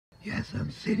Yes, I'm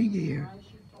sitting here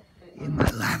in my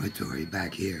laboratory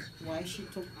back here,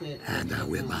 and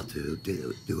we're about to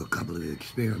do a couple of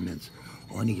experiments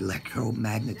on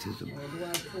electromagnetism.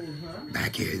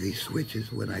 Back here, these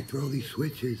switches, when I throw these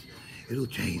switches, it'll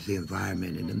change the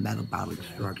environment and the metabolic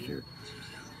structure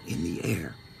in the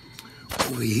air.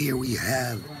 Over here, we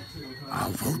have our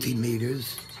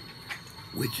voltmeters,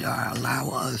 which allow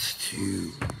us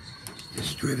to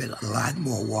distribute a lot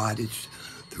more wattage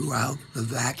throughout the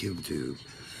vacuum tube.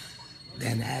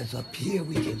 Then as up here,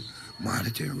 we can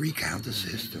monitor and recount the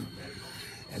system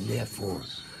and therefore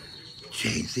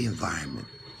change the environment.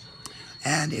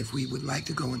 And if we would like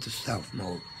to go into stealth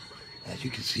mode, as you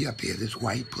can see up here, this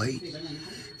white plate,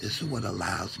 this is what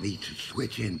allows me to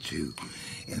switch into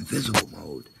invisible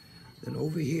mode. Then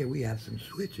over here, we have some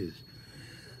switches.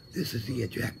 This is the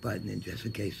eject button, and just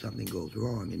in case something goes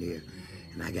wrong in here,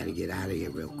 and I got to get out of here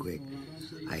real quick,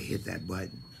 I hit that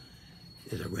button.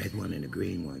 There's a red one and a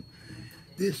green one.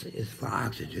 This is for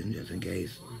oxygen, just in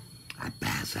case I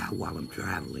pass out while I'm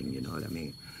traveling, you know what I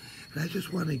mean? And I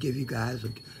just want to give you guys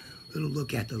a little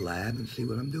look at the lab and see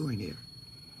what I'm doing here.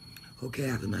 Okay,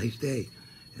 have a nice day,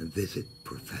 and visit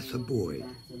Professor Boyd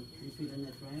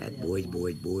at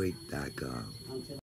boydboydboyd.com.